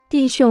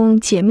弟兄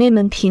姐妹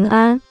们平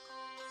安。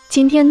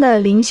今天的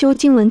灵修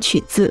经文取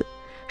自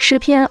诗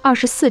篇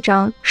24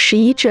章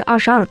11至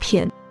22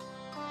篇。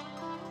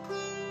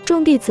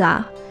众弟子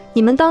啊，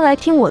你们当来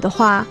听我的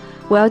话，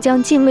我要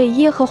将敬畏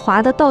耶和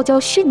华的道教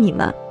训你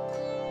们。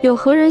有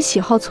何人喜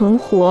好存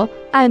活，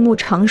爱慕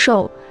长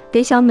寿，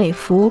得享美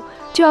福，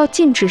就要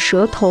禁止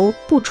舌头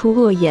不出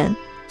恶言，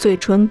嘴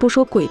唇不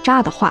说诡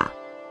诈的话，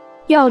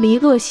要离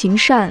恶行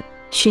善，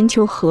寻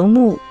求和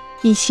睦，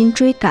一心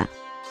追赶。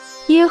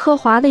耶和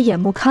华的眼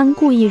目看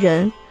顾一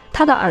人，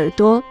他的耳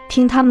朵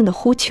听他们的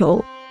呼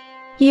求。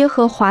耶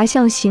和华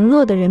向行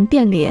恶的人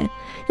变脸，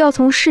要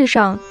从世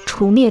上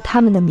除灭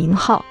他们的名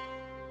号。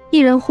一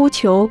人呼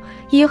求，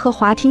耶和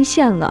华听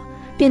见了，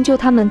便救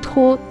他们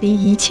脱离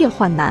一切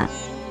患难。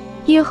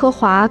耶和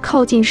华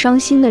靠近伤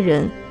心的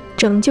人，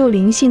拯救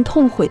灵性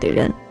痛悔的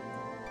人。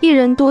一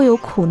人多有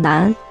苦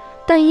难，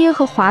但耶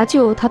和华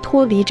救他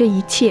脱离这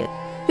一切，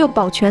又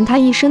保全他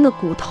一身的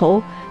骨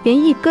头，连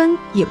一根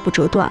也不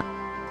折断。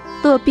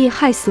恶必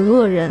害死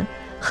恶人，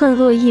恨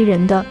恶一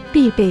人的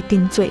必被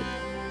定罪。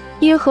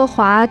耶和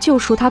华救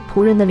赎他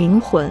仆人的灵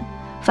魂，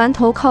凡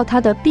投靠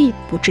他的必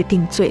不致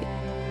定罪。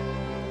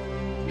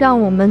让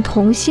我们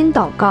同心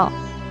祷告。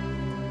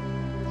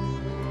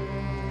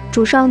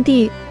主上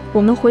帝，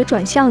我们回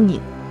转向你，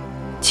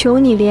求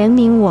你怜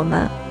悯我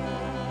们。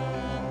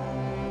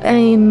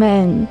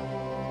Amen。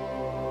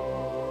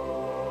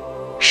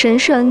 神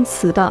是恩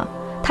慈的，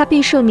他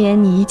必赦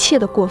免你一切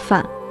的过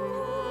犯。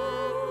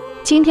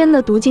今天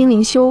的读经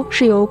灵修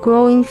是由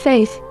Growing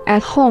Faith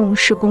at Home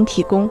事工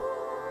提供。